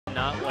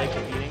not like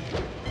competing?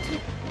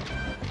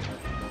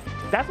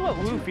 That's what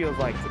Lou feels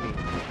like to me.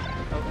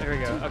 Oh, there we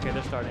go. Okay,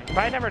 they're starting. But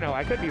I never know.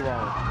 I could be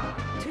wrong.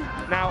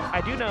 Now,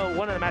 I do know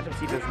one of the matchups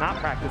he does not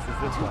practice is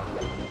this one.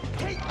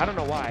 I don't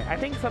know why. I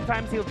think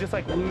sometimes he'll just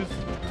like lose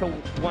to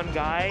one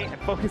guy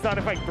and focus on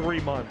it for like 3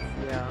 months.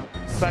 Yeah.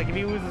 So like if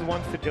he loses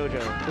once to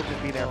JoJo, he'll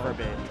just be there for a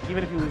bit,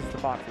 even if he loses to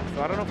Foxy.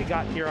 So I don't know if he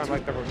got here on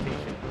like the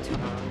rotation.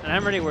 And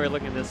I'm already worried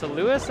looking at this. So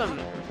Lewis,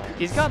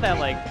 he's got that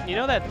like, you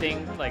know that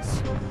thing like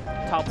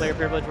top player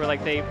privilege where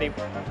like they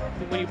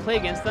when you play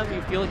against them,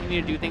 you feel like you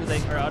need to do things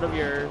that are out of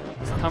your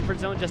comfort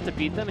zone just to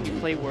beat them, and you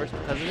play worse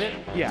because of it.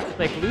 Yeah.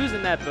 Like Lou's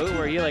in that boat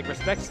where he like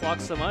respects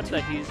Slox so much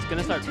that he's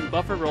gonna start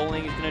buffer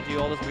rolling. He's gonna do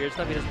all this weird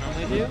stuff he doesn't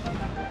normally do.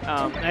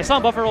 And I saw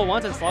him buffer roll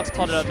once, and Slox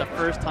called it out the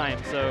first time.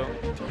 So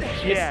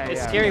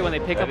it's scary when they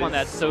pick up on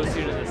that so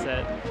soon in the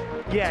set.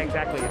 Yeah,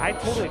 exactly. I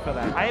totally feel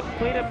that. I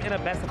played him in a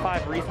best of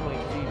 5 recently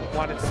because he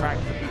wanted to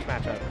practice a beach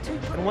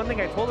matchup. And one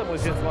thing I told him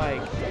was just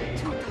like,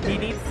 he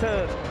needs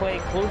to play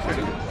closer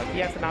to me. Like, he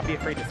has to not be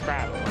afraid to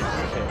scrap.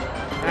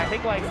 And I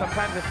think like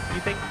sometimes if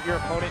you think your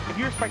opponent, if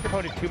you respect your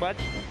opponent too much,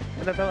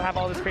 and then they'll have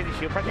all this crazy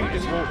shield pressure, you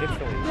just roll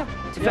instantly.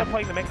 Yeah. Instead of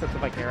playing the mix-ups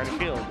of like air and a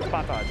shield,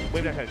 spot dodge,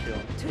 wave that kind of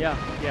shield. Yeah,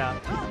 yeah.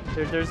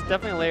 There's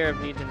definitely a layer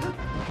of need to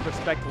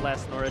respect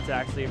less in order to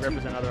actually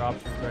represent other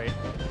options, right?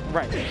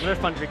 Right. Another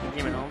fun drinking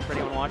game at home for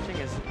anyone watching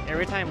is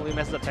every time Lou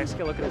messes up tech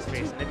skill, look at his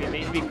face. And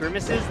if he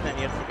grimaces, then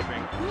you have to take a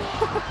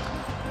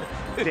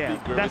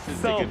drink. Damn, that's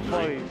so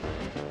funny.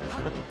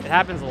 It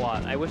happens a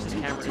lot. I wish his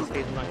face was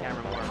on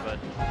camera more, but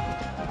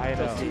I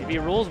know. If he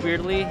rolls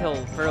weirdly,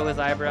 he'll furrow his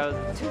eyebrows.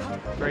 It's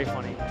very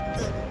funny.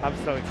 I'm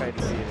so excited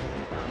to see it.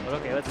 But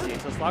okay, let's see.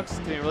 So Slox is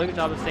doing a really good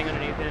job of staying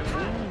underneath him.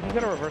 He's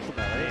got a reversal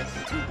now, right?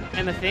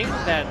 And the thing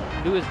that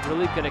Lou is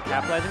really good at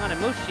capitalizing on, and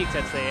most Sheiks,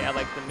 I'd say, at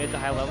like the mid to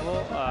high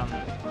level,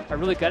 are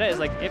really good at, is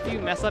like if you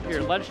mess up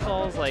your ledge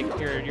calls, like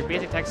your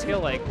basic tech skill,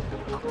 like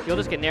you'll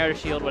just get narrowed or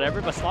shield,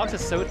 whatever. But Slox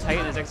is so tight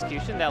in his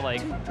execution that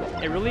like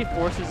it really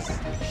forces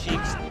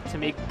Sheiks to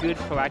make good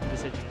proactive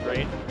decisions,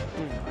 right?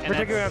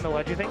 Particularly on the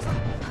ledge, you think?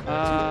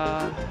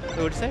 What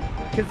would you say?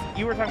 Because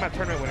you were talking about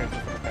tournament winners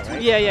and stuff like that,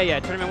 right? Yeah.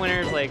 Tournament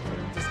winners, like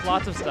just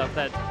lots of stuff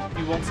that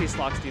you won't see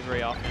Slox do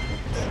very often.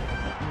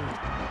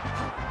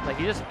 Like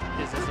he just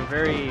is just a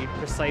very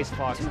precise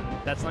fox, and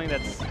that's something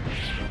that's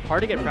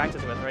hard to get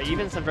practice with, right?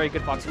 Even some very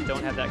good foxes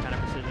don't have that kind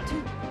of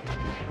precision.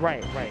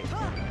 Right.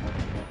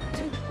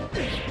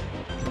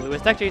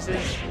 Lewis tech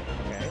chases.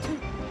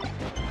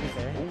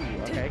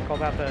 Okay.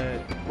 Called out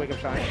the wake up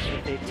shine.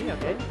 Safety.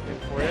 Okay.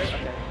 Before it.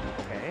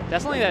 Okay.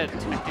 That's something that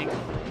I think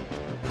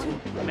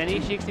many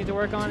Sheiks need to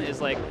work on,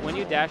 is like when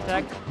you dash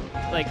attack,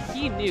 like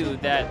he knew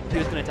that he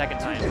was going to attack in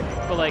time,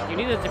 but like you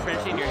need to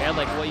differentiate in your head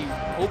like what you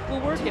hope will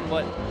work and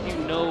what you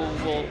know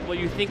will, what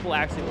you think will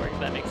actually work, if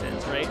that makes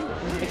sense, right?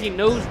 Like he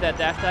knows that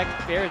dash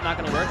attack fair is not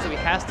going to work, so he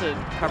has to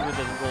cover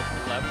the roll to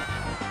the left.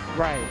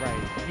 Right.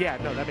 Yeah,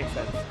 no, that makes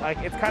sense. Like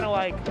it's kind of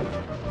like,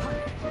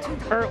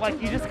 or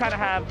like you just kind of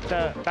have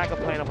the backup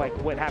plan of like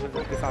what happens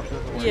if this option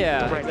doesn't work.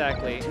 Yeah, right.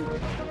 Exactly.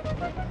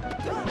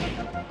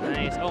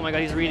 Nice. Oh my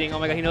god, he's reading. Oh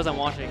my god, he knows I'm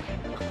watching.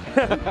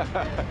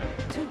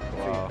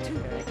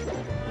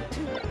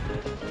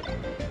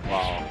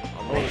 Wow.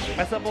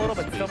 Mess up a little,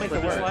 but still makes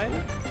it work.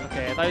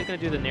 Okay, I thought he was going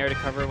to do the nair to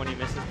cover when he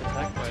misses the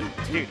tech, but...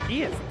 Dude,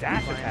 he is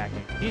dash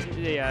attacking. He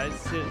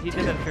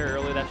did that fair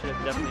earlier. That should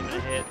have definitely been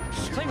a hit.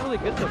 He's playing really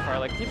good so far,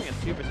 like keeping it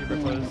super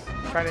close.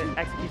 Trying to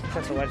execute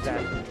test the ledge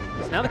dash.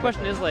 So now the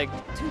question is, like,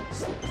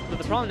 but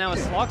the problem now is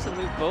Slox and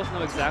Lou both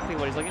know exactly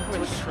what he's looking for.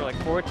 He's looking for, like,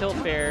 forward tilt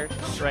fair,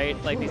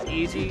 right? Like, these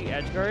easy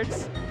edge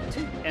guards.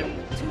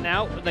 And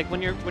now, like,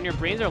 when your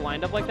brains are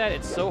lined up like that,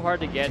 it's so hard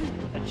to get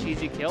a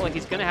cheesy kill. Like,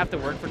 he's going to have to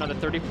work for another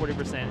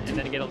 30-40% and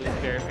then get at least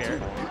fair.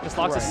 Because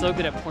Slox is so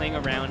good at playing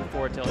around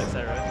forward tilt,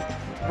 etc.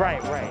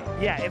 Right.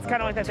 Yeah, it's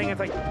kind of like that thing. It's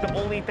like the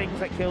only things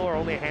that kill are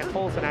only a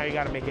handful, so now you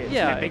got to make it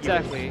ambiguous.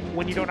 Exactly.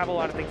 When you don't have a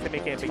lot of things to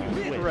make it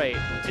ambiguous. Right.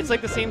 It's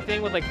like the same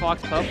thing with like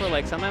Fox Puff, where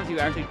like sometimes you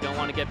actually don't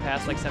want to get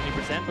past like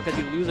 70% because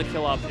you lose a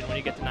kill option when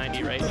you get to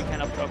 90, right? You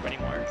can't up throw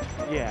anymore.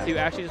 Yeah. So you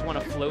actually just want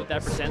to float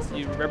that percent, so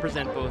you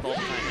represent both all the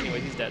time.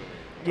 Anyway, he's dead.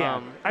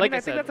 Yeah. I mean,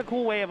 I think that's a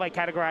cool way of like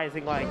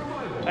categorizing like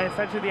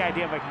essentially the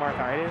idea of like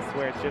Markitis,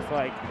 where it's just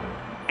like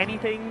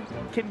anything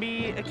can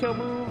be a kill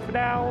move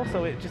now,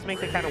 so it just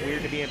makes it kind of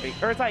weird to be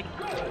ambiguous. Or it's like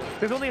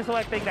there's only a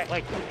select thing that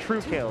like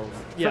true kills,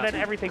 so then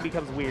everything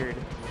becomes weird.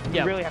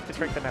 You really have to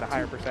trick them at a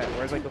higher percent.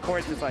 Whereas like before,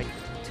 it's just like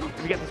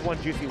if you get this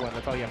one juicy one,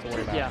 that's all you have to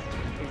worry about. Yeah,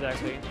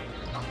 exactly.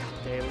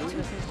 Okay, Lou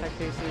misses tech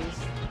chases.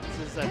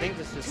 This is, I think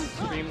this is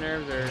Stream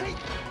Nerves, or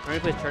when he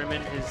plays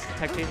tournament, his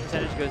tech chase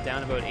percentage goes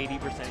down about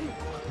 80%.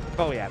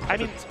 Oh yeah, I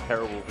mean,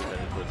 terrible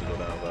percentage for it to go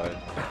down by.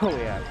 Oh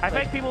yeah, I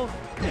think people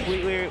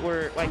completely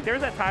were like, there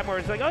was that time where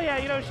it's like, oh yeah,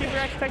 you know, Sheik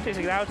reacts tech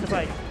chasing. That was just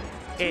like,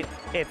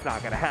 it's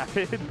not gonna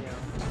happen. Yeah.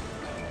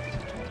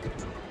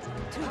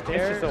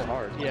 It's just so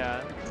hard.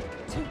 Yeah.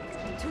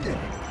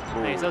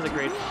 Nice, that was a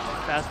great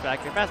fast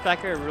backer. Fast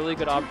backer, a really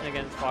good option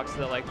against foxes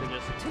that like to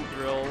just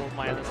drill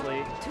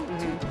mindlessly.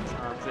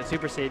 So it's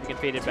super safe, you can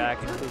fade it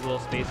back and leave a little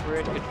space for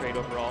it. Good trade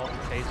overall.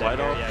 Okay, he's dead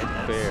here.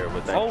 Yeah, he's fair,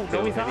 but that oh,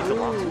 no, he's not.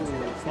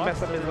 Slox He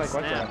messed up his like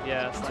one snap. shot.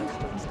 Yeah,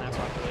 Slox doesn't snap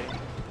properly.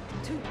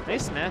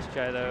 Nice smash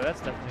guy though, that's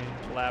definitely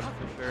lab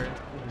for sure.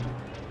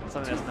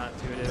 Something that's not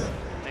intuitive.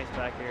 Nice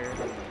back here.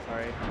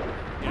 Sorry.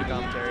 New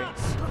commentary.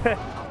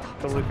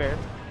 Totally fair.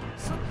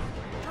 Nice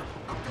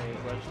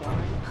ledge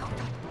slide.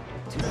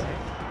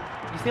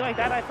 You see like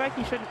that, I feel like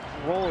he shouldn't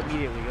roll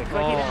immediately. Like,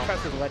 he didn't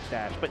trust his ledge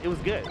dash, but it was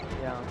good.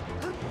 Yeah.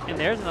 And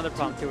there's another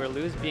problem too, where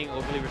Lou's being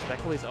overly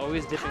respectful. He's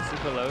always dipping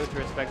super low to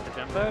respect the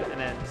jump out, and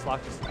then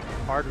Slox just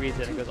hard reads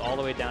it and goes all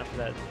the way down for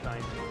that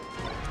shine.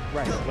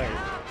 Right.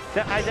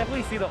 I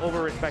definitely see the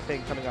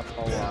over-respecting coming up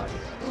a lot.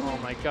 Oh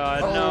my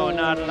god, no,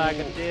 not like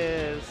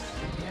this.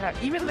 Yeah,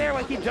 even there,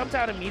 like he jumped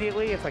out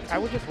immediately. It's like, I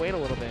would just wait a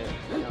little bit.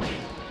 You know?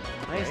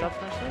 Nice up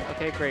smash there.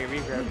 Okay, great,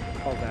 regrab.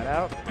 Hold that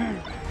out.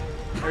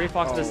 Every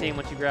fox is the same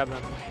once you grab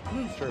them.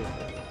 It's true.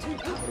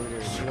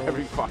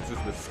 Every fox is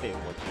the same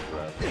once you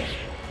grab.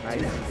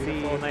 Nice.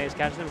 Beautiful, nice.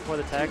 Catches him before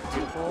the tech.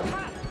 Beautiful.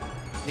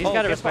 He's Oh,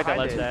 got to gets respect that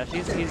behind ledge dash.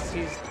 He's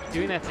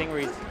doing that thing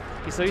where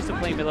he's so used to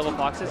playing mid-level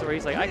foxes where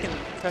he's like, I can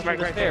pressure Right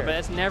this fair, there. but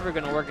it's never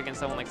going to work against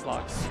someone like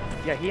Slox.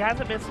 Yeah, he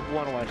hasn't missed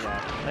one ledge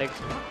dash. Like,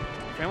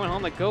 if anyone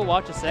home, like, go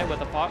watch a set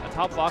with a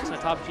top fox and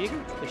a top Sheik.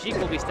 The Sheik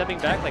will be stepping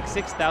back like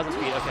 6,000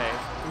 feet. Okay,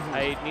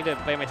 I need to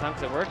bite my tongue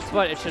because it works,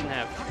 but it shouldn't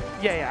have.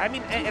 Yeah. I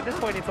mean, at this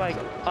point, it's like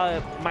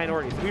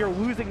minorities. We are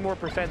losing more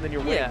percent than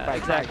you're winning. Yeah, by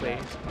exactly.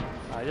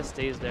 time. It just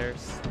stays there.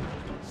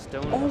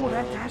 Stone. Oh,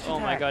 that dash Oh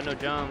my attack. god, no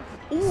jump.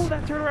 Ooh,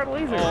 that turnaround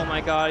laser. Oh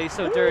my god, he's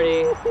so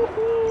dirty.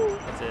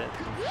 That's it.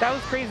 That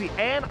was crazy.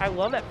 And I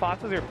love that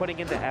foxes are putting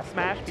into F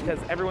smash because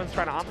everyone's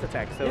trying to opt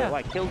attack, so Yeah. it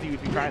like kills you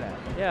if you try that.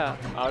 Yeah.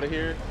 Out of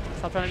here.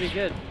 Stop trying to be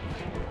good.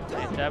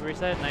 Nice jab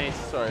reset. Nice.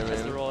 Sorry,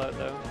 That's man. the rollout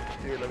though.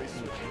 Here, let me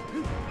switch.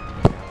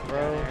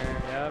 Bro.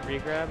 Yeah,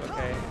 regrab.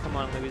 Okay. Come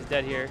on, Louis.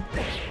 Dead here.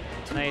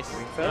 Nice.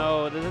 so?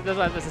 No, this is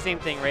the same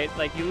thing, right?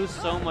 Like, you lose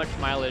so much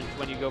mileage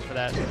when you go for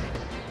that.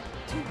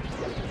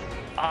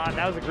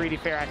 That was a greedy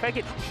fair. I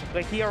think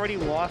like he already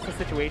lost the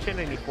situation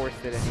and he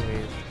forced it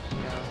anyways.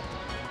 Yeah.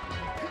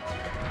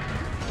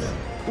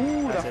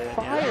 Ooh, That's the it,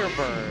 fire yeah.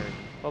 burn.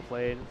 Well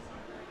played.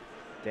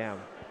 Damn.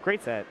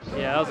 Great set.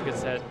 Yeah, that was a good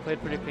set. Played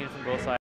pretty clean from both sides.